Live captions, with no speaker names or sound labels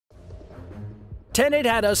Tenet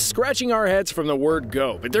had us scratching our heads from the word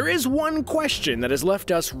go, but there is one question that has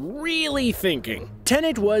left us really thinking.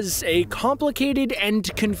 Tenet was a complicated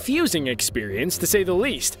and confusing experience, to say the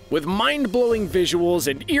least, with mind-blowing visuals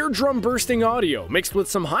and eardrum-bursting audio mixed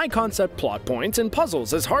with some high-concept plot points and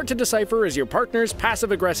puzzles as hard to decipher as your partner's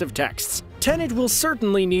passive-aggressive texts. Tenet will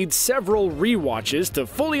certainly need several rewatches to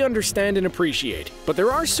fully understand and appreciate, but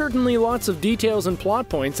there are certainly lots of details and plot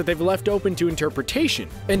points that they've left open to interpretation,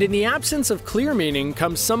 and in the absence of clear meaning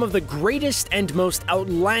comes some of the greatest and most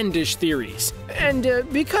outlandish theories. And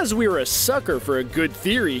because we're a sucker for a good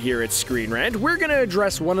theory here at Screen Rant, we're gonna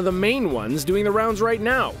address one of the main ones doing the rounds right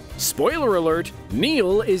now. Spoiler alert,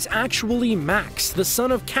 Neil is actually Max, the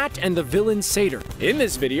son of Kat and the villain Sator. In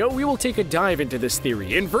this video, we will take a dive into this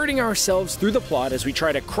theory, inverting ourselves through the plot as we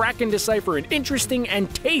try to crack and decipher an interesting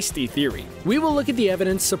and tasty theory. We will look at the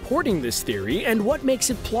evidence supporting this theory and what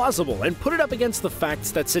makes it plausible, and put it up against the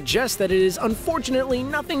facts that suggest that it is unfortunately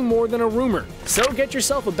nothing more than a rumor. So get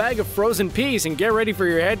yourself a bag of frozen peas and get ready for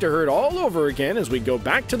your head to hurt all over again as we go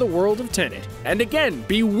back to the world of Tenet. And again,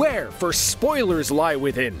 beware, for spoilers lie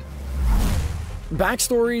within.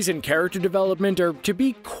 Backstories and character development are, to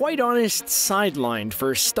be quite honest, sidelined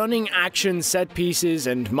for stunning action set pieces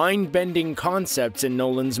and mind-bending concepts in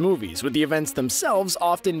Nolan's movies, with the events themselves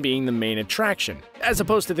often being the main attraction, as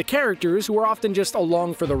opposed to the characters who are often just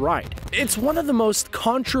along for the ride. It's one of the most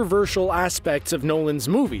controversial aspects of Nolan's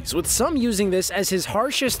movies, with some using this as his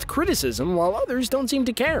harshest criticism while others don't seem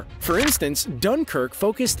to care. For instance, Dunkirk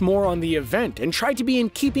focused more on the event and tried to be in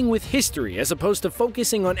keeping with history as opposed to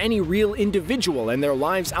focusing on any real individual and their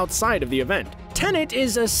lives outside of the event. Tenet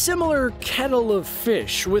is a similar kettle of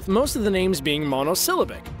fish, with most of the names being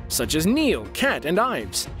monosyllabic, such as Neil, Kat, and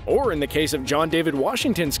Ives. Or in the case of John David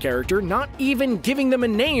Washington's character, not even giving them a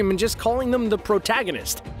name and just calling them the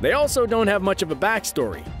protagonist. They also don't have much of a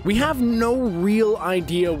backstory. We have no real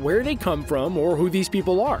idea where they come from or who these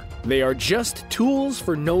people are. They are just tools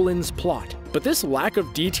for Nolan's plot. But this lack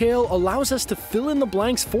of detail allows us to fill in the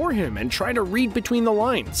blanks for him and try to read between the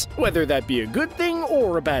lines, whether that be a good thing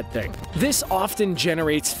or a bad thing. This often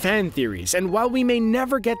generates fan theories, and while we may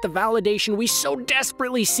never get the validation we so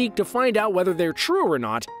desperately seek to find out whether they're true or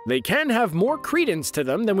not, they can have more credence to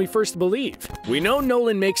them than we first believe. We know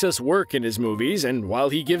Nolan makes us work in his movies, and while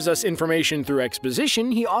he gives us information through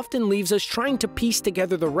exposition, he often leaves us trying to piece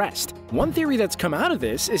together the rest. One theory that's come out of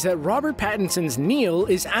this is that Robert Pattinson's Neil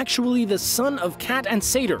is actually the son of Kat and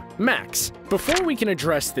Sator, Max. Before we can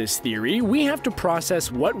address this theory, we have to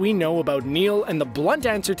process what we know about Neil, and the blunt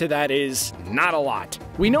answer to that is not a lot.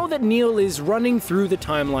 We know that Neil is running through the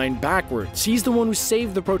timeline backwards. He's the one who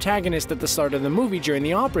saved the protagonist at the start of the movie during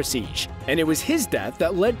the Opera Siege, and it was his death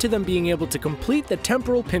that led to them being able to complete the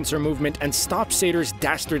temporal pincer movement and stop Sator's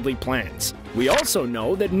dastardly plans. We also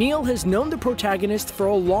know that Neil has known the protagonist for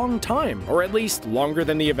a long time, or at least longer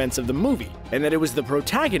than the events of the movie, and that it was the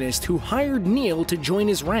protagonist who hired Neil to join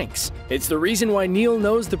his ranks. It's the reason why Neil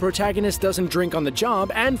knows the protagonist doesn't drink on the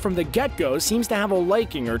job and from the get-go seems to have a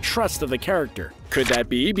liking or trust of the character. Could that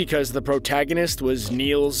be because the protagonist was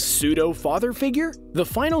Neil's pseudo-father figure? The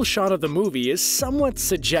final shot of the movie is somewhat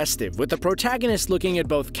suggestive, with the protagonist looking at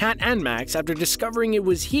both Kat and Max after discovering it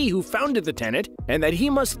was he who founded the Tenet, and that he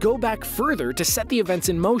must go back further to set the events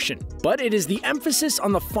in motion. But it is the emphasis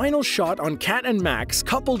on the final shot on Kat and Max,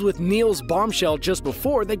 coupled with Neil's bombshell just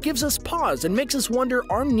before, that gives us pause and makes us wonder,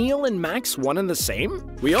 are Neil and Max one and the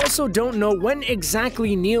same? We also don't know when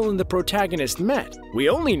exactly Neil and the protagonist met. We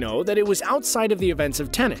only know that it was outside of the events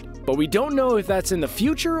of Tenet, but we don't know if that's in the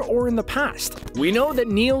future or in the past. We know that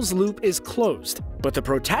Neil's loop is closed, but the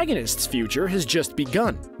protagonist's future has just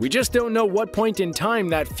begun. We just don't know what point in time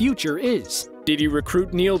that future is. Did he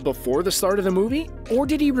recruit Neil before the start of the movie? Or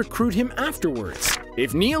did he recruit him afterwards?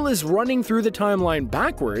 If Neil is running through the timeline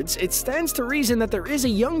backwards, it stands to reason that there is a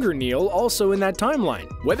younger Neil also in that timeline,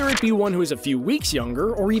 whether it be one who is a few weeks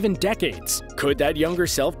younger or even decades. Could that younger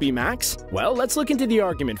self be Max? Well, let's look into the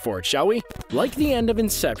argument for it, shall we? Like the end of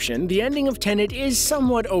Inception, the ending of Tenet is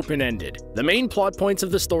somewhat open-ended. The main plot points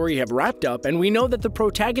of the story have wrapped up, and we know that the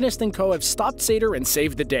protagonist and co have stopped Sator and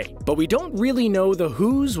saved the day. But we don't really know the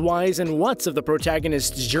who's, whys, and whats of the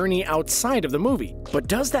protagonist's journey outside of the movie. But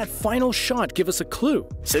does that final shot give us a clue?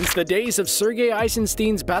 Since the days of Sergei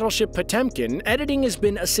Eisenstein's battleship Potemkin, editing has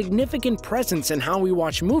been a significant presence in how we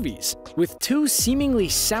watch movies, with two seemingly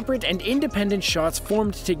separate and independent shots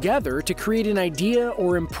formed together to create an idea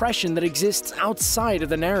or impression that exists outside of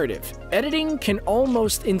the narrative. Editing can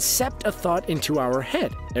almost incept a thought into our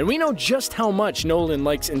head, And we know just how much Nolan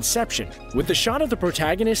likes Inception, with the shot of the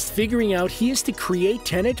protagonist figuring out he is to create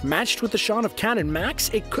Tenet matched with the shot of Kat and Max.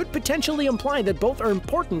 It could potentially imply that both are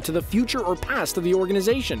important to the future or past of the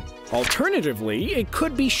organization. Alternatively, it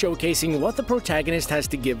could be showcasing what the protagonist has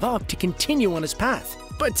to give up to continue on his path.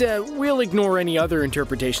 But we'll ignore any other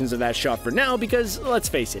interpretations of that shot for now because, let's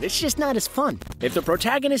face it, it's just not as fun. If the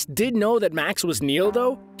protagonist did know that Max was Neil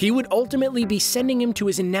though, he would ultimately be sending him to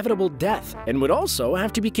his inevitable death, and would also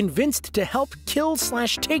have to be convinced to help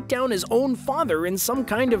kill/take down his own father in some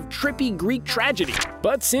kind of trippy Greek tragedy.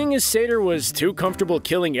 But seeing as Sator was too comfortable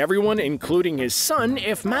killing everyone, including his son,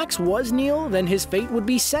 if Max was Neil, then his fate would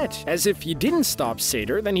be set, as if he didn't stop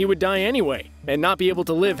Sator, then he would die anyway, and not be able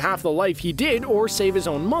to live half the life he did or save his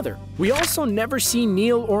own mother. We also never see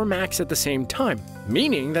Neil or Max at the same time,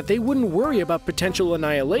 meaning that they wouldn't worry about potential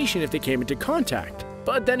annihilation if they came into contact.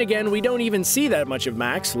 But then again, we don't even see that much of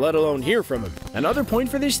Max, let alone hear from him. Another point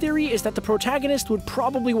for this theory is that the protagonist would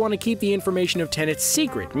probably want to keep the information of Tenet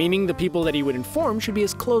secret, meaning the people that he would inform should be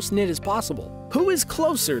as close-knit as possible. Who is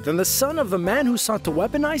closer than the son of the man who sought to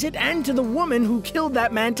weaponize it and to the woman who killed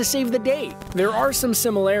that man to save the day? There are some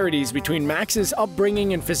similarities between Max's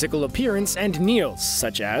upbringing and physical appearance and Neil's,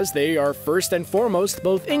 such as they are first and foremost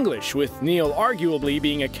both English, with Neil arguably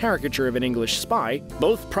being a caricature of an English spy,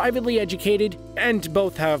 both privately educated, and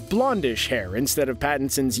both have blondish hair instead of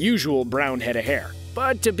Pattinson's usual brown head of hair.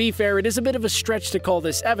 But to be fair, it is a bit of a stretch to call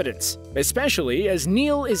this evidence, especially as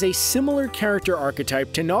Neil is a similar character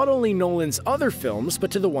archetype to not only Nolan's other films, but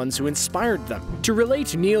to the ones who inspired them. To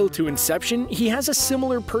relate Neil to Inception, he has a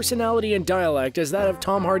similar personality and dialect as that of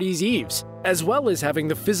Tom Hardy's Eves, as well as having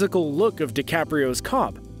the physical look of DiCaprio's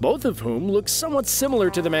Cobb, both of whom look somewhat similar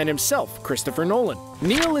to the man himself, Christopher Nolan.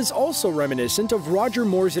 Neil is also reminiscent of Roger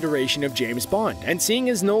Moore's iteration of James Bond, and seeing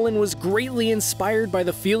as Nolan was greatly inspired by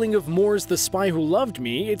the feeling of Moore's The Spy Who Loved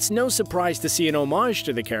Me, it's no surprise to see an homage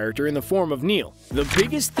to the character in the form of Neil. The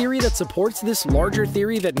biggest theory that supports this larger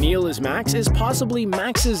theory that Neil is Max is possibly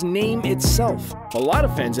Max's name itself. A lot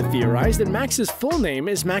of fans have theorized that Max's full name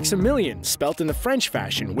is Maximilian, spelt in the French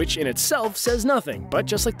fashion, which in itself says nothing, but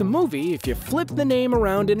just like the movie, if you flip the name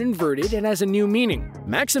around and invert it, it has a new meaning.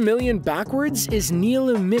 Maximilian backwards is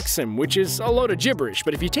Neil-Mixim, which is a load of gibberish,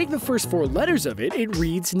 but if you take the first 4 letters of it, it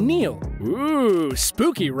reads Neil. Ooh,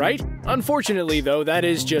 spooky, right? Unfortunately though, that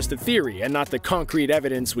is just a theory and not the concrete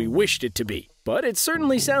evidence we wished it to be. But it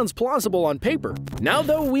certainly sounds plausible on paper. Now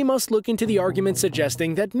though, we must look into the argument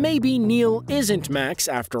suggesting that maybe Neil isn't Max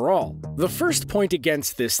after all. The first point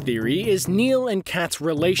against this theory is Neil and Kat's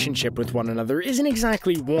relationship with one another isn't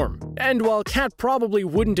exactly warm. And while Kat probably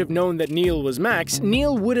wouldn't have known that Neil was Max,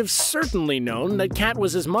 Neil would have certainly known that Kat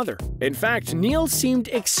was his mother. In fact, Neil seemed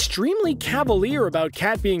extremely cavalier about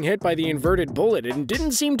Kat being hit by the inverted bullet and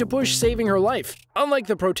didn't seem to push saving her life, unlike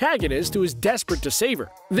the protagonist who is desperate to save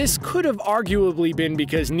her. This could have arguably been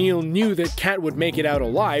because Neil knew that Kat would make it out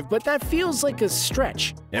alive, but that feels like a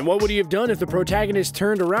stretch. And what would he have done if the protagonist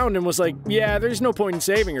turned around and was like, yeah, there's no point in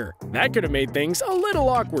saving her? That could have made things a little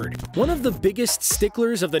awkward. One of the biggest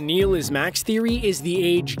sticklers of the Neil is Max theory is the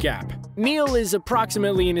age gap. Neil is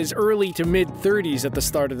approximately in his early to mid-30s at the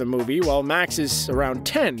start of the movie, while Max is around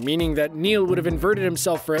 10, meaning that Neil would have inverted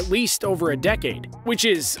himself for at least over a decade, which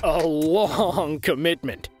is a long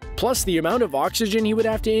commitment. Plus the amount of oxygen he would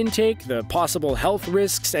have to intake, the possible health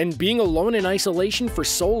risks, and being alone in isolation for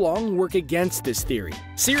so long work against this theory.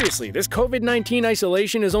 Seriously, this COVID-19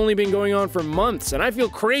 isolation has only been going on for months, and I feel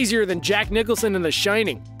crazier than Jack Nicholson in The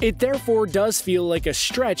Shining. It therefore does feel like a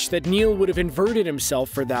stretch that Neil would have inverted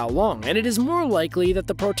himself for that long, and it is more likely that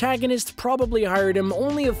the protagonist probably hired him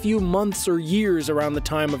only a few months or years around the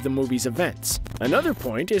time of the movie's events. Another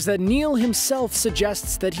point is that Neil himself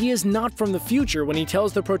suggests that he is not from the future when he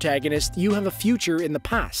tells the protagonist, you have a future in the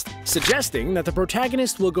past, suggesting that the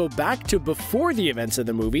protagonist will go back to before the events of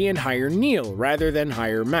the movie and hire Neil rather than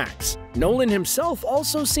hire Max. Nolan himself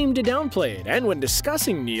also seemed to downplay it, and when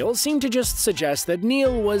discussing Neil, seemed to just suggest that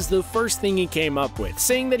Neil was the first thing he came up with,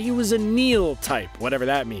 saying that he was a Neil type, whatever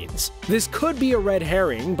that means. This could be a red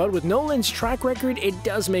herring, but with Nolan's track record, it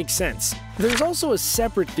does make sense. There's also a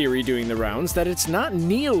separate theory doing the rounds that it's not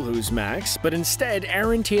Neil who's Max, but instead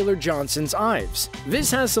Aaron Taylor Johnson's Ives.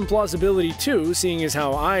 This has some plausibility too, seeing as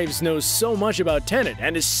how Ives knows so much about Tenet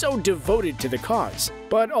and is so devoted to the cause,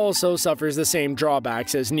 but also suffers the same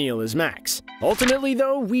drawbacks as Neil is Max. Ultimately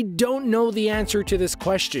though, we don't know the answer to this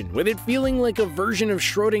question, with it feeling like a version of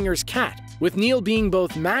Schrödinger's cat, with Neil being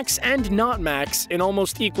both Max and not Max in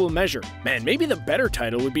almost equal measure. Man, maybe the better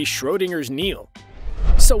title would be Schrödinger's Neil.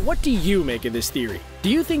 So what do you make of this theory? Do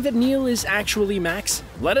you think that Neo is actually Max?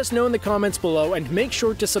 Let us know in the comments below and make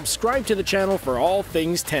sure to subscribe to the channel for all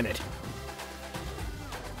things Tenet.